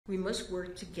We must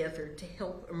work together to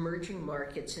help emerging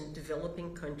markets and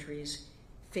developing countries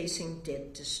facing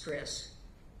debt distress.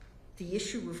 The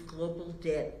issue of global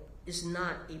debt is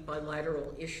not a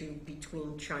bilateral issue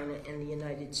between China and the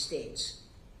United States.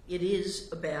 It is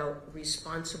about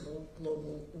responsible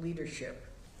global leadership.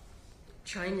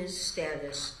 China's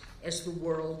status as the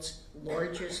world's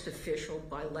largest official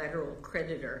bilateral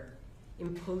creditor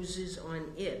imposes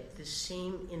on it the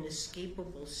same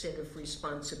inescapable set of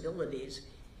responsibilities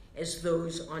as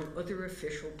those on other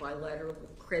official bilateral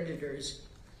creditors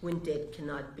when debt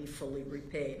cannot be fully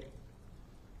repaid.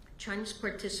 China's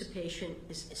participation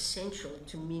is essential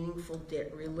to meaningful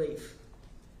debt relief,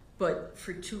 but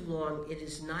for too long it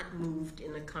has not moved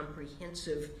in a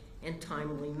comprehensive and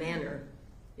timely manner.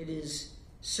 It is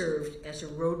served as a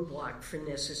roadblock for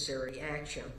necessary action.